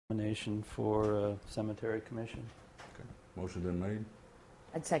Nomination for Cemetery Commission. Okay. Motion been made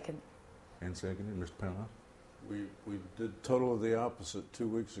I'd second. and seconded. Mr. Penhouse? We did totally the opposite 2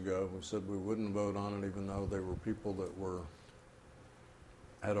 weeks ago. We said we wouldn't vote on it even though they were people that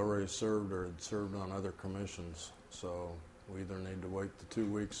had already served or had served on other commissions. So we either need to wait the 2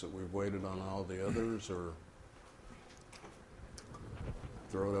 weeks that we've waited on all the others or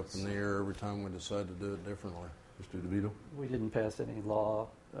throw it up in the air every time we decide to do it differently. Mr. DeVito? We didn't pass any law,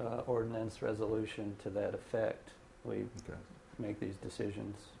 ordinance, resolution to that effect. We make these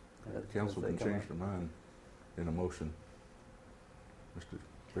decisions. The council can change their mind in a motion. Mr.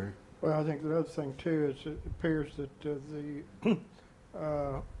 Berry? Well, I think the other thing too is it appears that the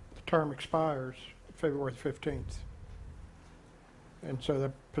term expires February 15th. And so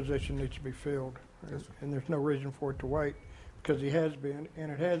that position needs to be filled. Yes, sir. And there's no reason for it to wait because he has been,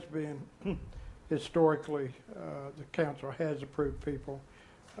 and it has been historically, the council has approved people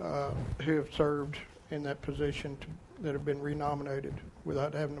who have served in that position that have been renominated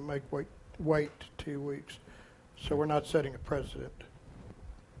without having to wait 2 weeks. So we're not setting a precedent.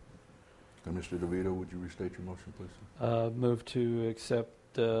 Mr. DeVito, would you restate your motion, please? Move to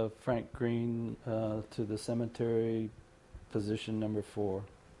accept Frank Green to the cemetery position number 4.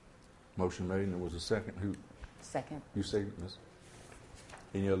 Motion made, and there was a second. Who? Second. You say, Miss?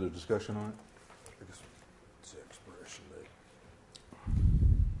 Any other discussion on it? I guess it's the expiration date.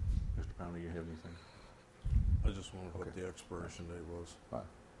 Mr. Powney, you have anything? I just wondered what the expiration date was. Fine.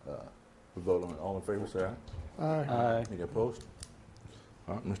 We vote on it. All in favor, say aye. Aye. Any opposed?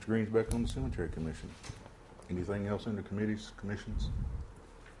 All right, Mr. Green's back on the Cemetery Commission. Anything else in the committees, commissions?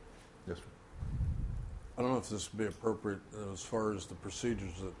 Yes, sir. I don't know if this would be appropriate as far as the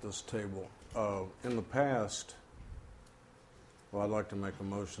procedures at this table. In the past, well, I'd like to make a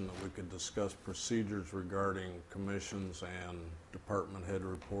motion that we could discuss procedures regarding commissions and department head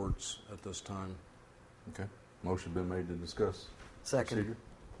reports at this time. Okay. Motion been made to discuss. Second. Procedure.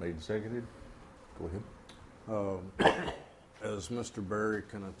 Made and seconded. Go ahead. As Mr. Berry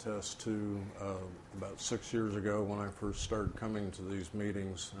can attest to, about 6 years ago when I first started coming to these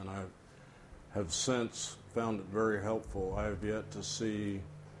meetings, and I have since found it very helpful, I have yet to see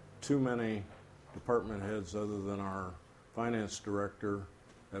too many department heads other than our finance director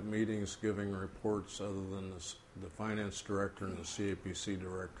at meetings giving reports other than the finance director and the CAPC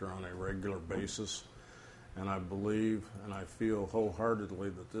director on a regular basis. And I believe and I feel wholeheartedly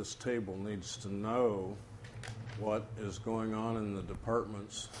that this table needs to know what is going on in the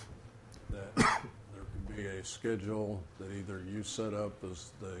departments, that there could be a schedule that either you set up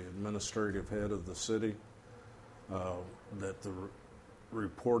as the administrative head of the city, that the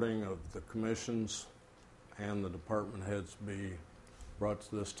reporting of the commissions and the department heads be brought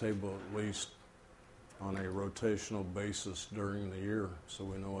to this table at least on a rotational basis during the year so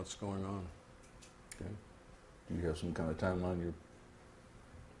we know what's going on. Okay. Do you have some kind of timeline you're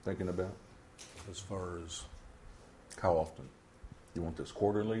thinking about? As far as how often? You want this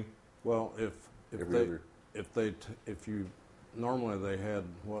quarterly? Well, if you normally they had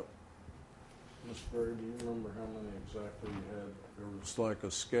what? Ms. Berry, do you remember how many exactly you had? There was like a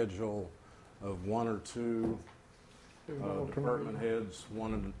schedule of 1 or 2 department heads,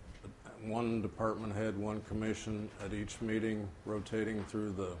 one department head, one commission at each meeting, rotating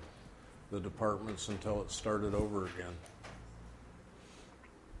through the departments until it started over again.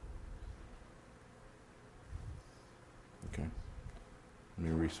 Okay. Let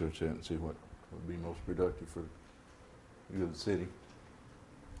me research that and see what would be most productive for you of the city.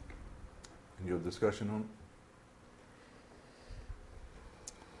 Any other discussion on it?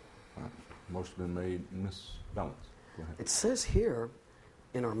 All right. Motion been made. Ms. Balance, go ahead. It says here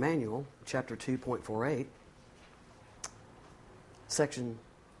in our manual, chapter 2.48, section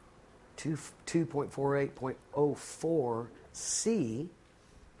 2.48.04C,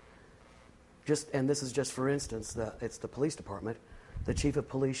 and this is just for instance, it's the police department, the chief of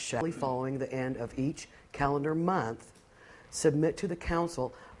police shall, following the end of each calendar month, submit to the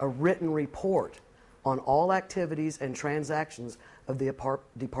council a written report on all activities and transactions of the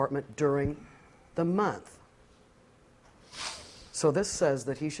department during the month. So this says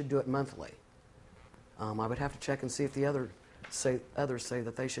that he should do it monthly. I would have to check and see if the others say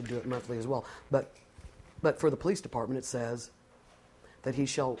that they should do it monthly as well. But for the police department, it says that he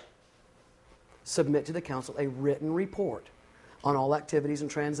shall submit to the council a written report on all activities and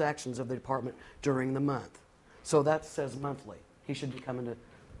transactions of the department during the month. So that says monthly. He should be coming to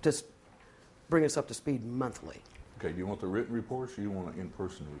just bring us up to speed monthly. Okay, do you want the written reports or you want an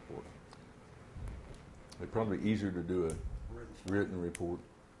in-person report? It's probably easier to do a written report.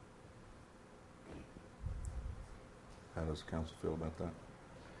 How does the council feel about that?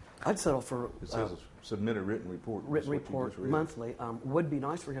 I'd settle for It says submit a written report. written That's what you report just read. monthly. Would be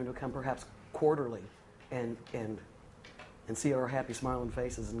nice for him to come perhaps quarterly and see our happy smiling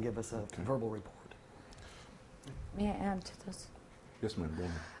faces and give us a verbal report. May I add to this? Yes, ma'am. Go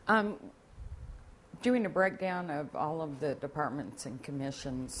ahead. Doing a breakdown of all of the departments and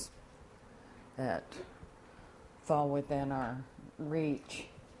commissions that fall within our reach,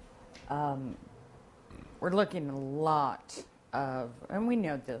 we're looking at a lot of, and we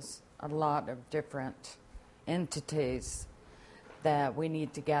know this, a lot of different entities that we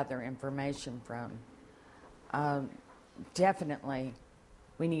need to gather information from. Definitely,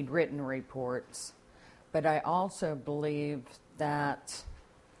 we need written reports, but I also believe that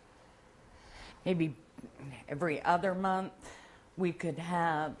maybe every other month we could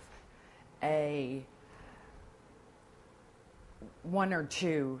have one or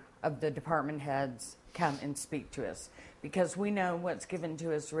two of the department heads come and speak to us, because we know what's given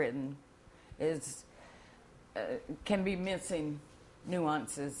to us written is can be missing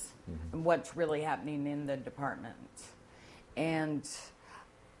nuances and what's really happening in the department. And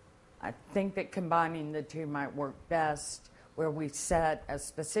I think that combining the two might work best, where we set a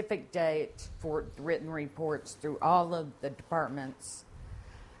specific date for written reports through all of the departments.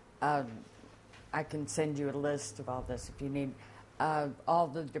 I can send you a list of all this if you need, of all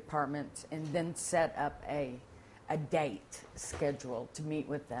the departments, and then set up a date schedule to meet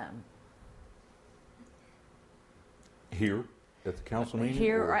with them. Here at the council meeting?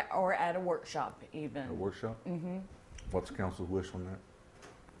 Here or at a workshop even. A workshop? Mm-hmm. What's the council's wish on that?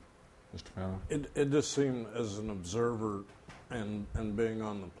 Mr. Fallon? It just seemed, as an observer and being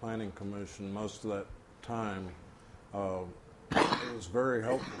on the planning commission most of that time, it was very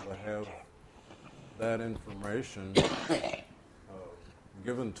helpful to have that information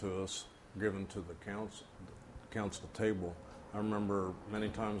given to us, given to the council table. I remember many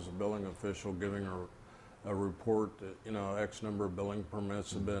times the billing official giving a report that, X number of billing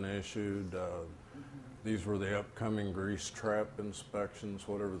permits have been issued. These were the upcoming grease trap inspections,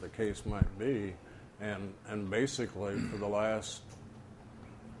 whatever the case might be. And basically for the last,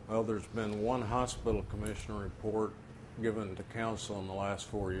 there's been one hospital commissioner report given to council in the last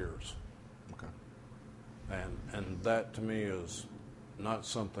 4 years. Okay. And that to me is not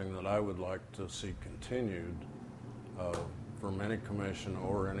something that I would like to see continued from any commission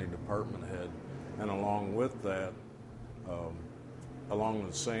or any department head. And along with that, along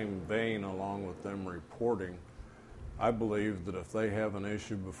the same vein, along with them reporting, I believe that if they have an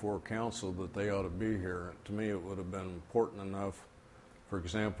issue before council that they ought to be here. To me, it would have been important enough, for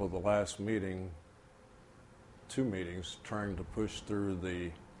example, the last meeting, 2 meetings, trying to push through the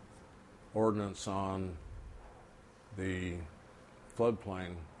ordinance on the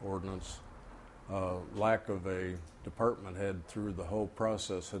floodplain ordinance, lack of a department head through the whole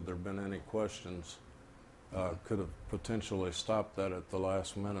process, had there been any questions, could have potentially stopped that at the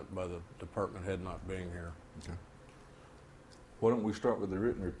last minute by the department head not being here. Okay. Why don't we start with the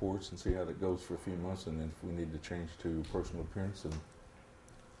written reports and see how that goes for a few months, and then if we need to change to personal appearance, then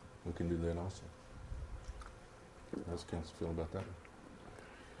we can do that also. How does council feel about that?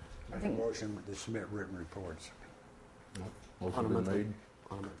 Make a motion to submit written reports. Motion On a been monthly- made?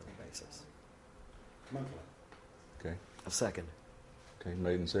 On a monthly basis. Monthly. Okay. A second. Okay,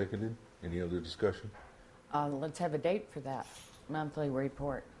 made and seconded. Any other discussion? Let's have a date for that monthly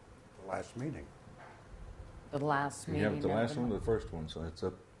report. The last meeting. The last You meeting. have it the of last the one or month. the first one, so it's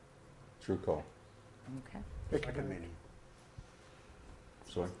up. It's your call. Okay. Pick a Second date. meeting.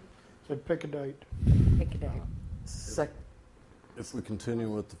 Sorry? Said pick a date. Pick a date. If we continue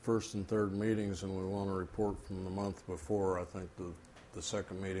with the first and third meetings and we want to report from the month before, I think the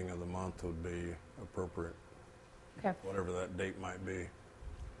second meeting of the month would be appropriate, Okay. whatever that date might be.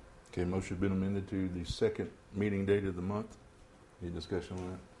 Okay, motion's been amended to the second meeting date of the month. Any discussion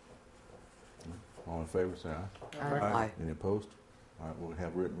on that? All in favor, say aye. Aye. Any opposed? All right, we'll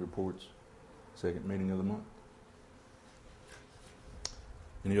have written reports, second meeting of the month.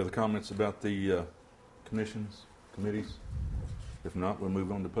 Any other comments about the commissions, committees? If not, we'll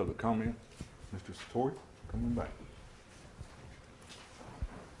move on to public comment. Mr. Satori, coming back.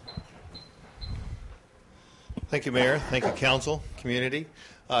 Thank you, Mayor. Thank you, Council, community.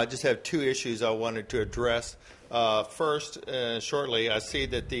 I just have 2 issues I wanted to address. First, shortly, I see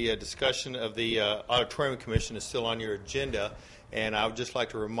that the discussion of the Auditorium Commission is still on your agenda, and I would just like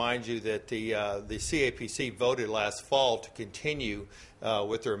to remind you that the CAPC voted last fall to continue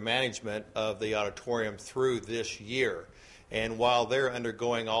with their management of the auditorium through this year. And while they're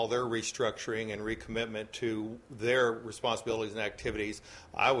undergoing all their restructuring and recommitment to their responsibilities and activities,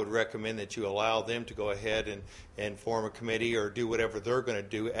 I would recommend that you allow them to go ahead and form a committee or do whatever they're going to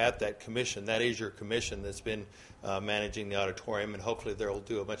do at that commission. That is your commission that's been managing the auditorium, and hopefully they'll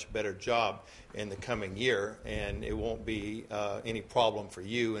do a much better job in the coming year, and it won't be any problem for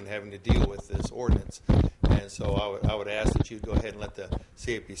you in having to deal with this ordinance. And so I would ask that you go ahead and let the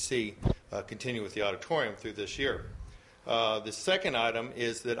CAPC continue with the auditorium through this year. The second item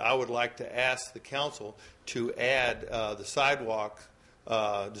is that I would like to ask the council to add the sidewalk,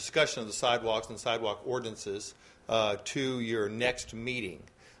 discussion of the sidewalks and sidewalk ordinances to your next meeting.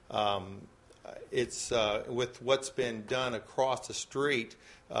 It's with what's been done across the street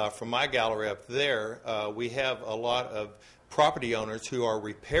from my gallery up there, we have a lot of property owners who are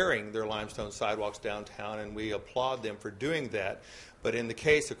repairing their limestone sidewalks downtown, and we applaud them for doing that. But in the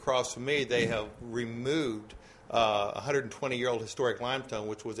case across from me, they have removed 120-year-old historic limestone,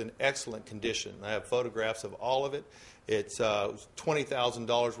 which was in excellent condition. I have photographs of all of it. It's $20,000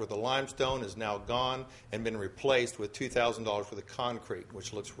 worth of limestone is now gone and been replaced with $2,000 worth of concrete,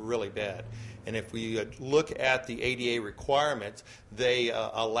 which looks really bad. And if we look at the ADA requirements, they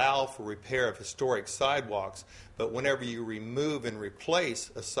allow for repair of historic sidewalks. But whenever you remove and replace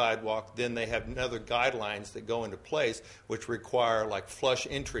a sidewalk, then they have other guidelines that go into place, which require like flush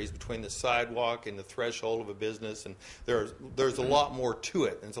entries between the sidewalk and the threshold of a business. And there's a lot more to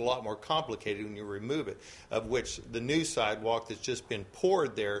it, and it's a lot more complicated when you remove it, of which the new sidewalk that's just been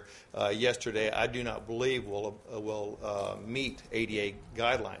poured there yesterday, I do not believe will meet ADA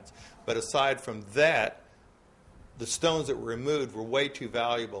guidelines. But aside from that, the stones that were removed were way too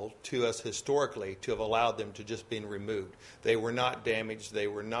valuable to us historically to have allowed them to just be removed. They were not damaged. They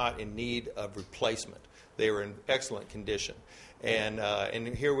were not in need of replacement. They were in excellent condition. And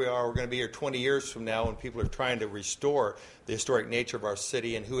here we are. We're going to be here 20 years from now when people are trying to restore the historic nature of our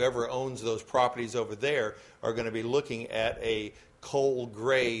city, and whoever owns those properties over there are going to be looking at a coal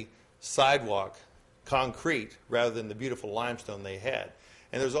gray sidewalk, concrete, rather than the beautiful limestone they had.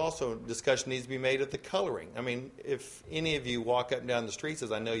 And there's also discussion needs to be made of the coloring. I mean, if any of you walk up and down the streets, as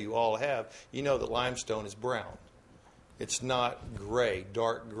I know you all have, you know that limestone is brown. It's not gray,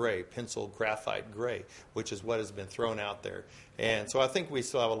 dark gray, pencil graphite gray, which is what has been thrown out there. And so I think we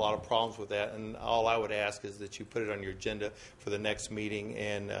still have a lot of problems with that, and all I would ask is that you put it on your agenda for the next meeting,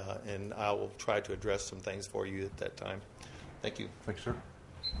 and I will try to address some things for you at that time. Thank you. Thank you, sir.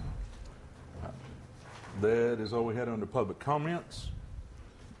 That is all we had under public comments.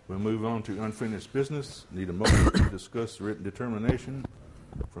 We'll move on to unfinished business. Need a motion to discuss written determination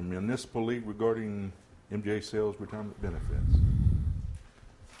from Municipal League regarding MJ Sales retirement benefits.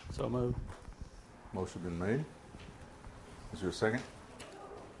 So moved. Motion been made. Is there a second?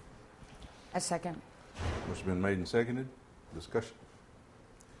 A second. Motion been made and seconded. Discussion.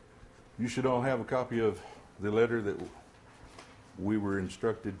 You should all have a copy of the letter that we were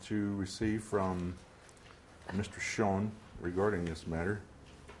instructed to receive from Mr. Sean regarding this matter.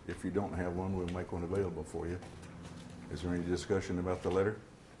 If you don't have one, we'll make one available for you. Is there any discussion about the letter?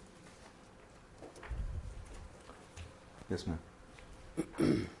 Yes,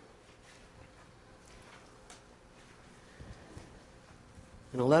 ma'am.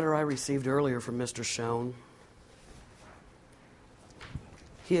 In a letter I received earlier from Mr. Schoen,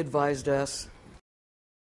 he advised us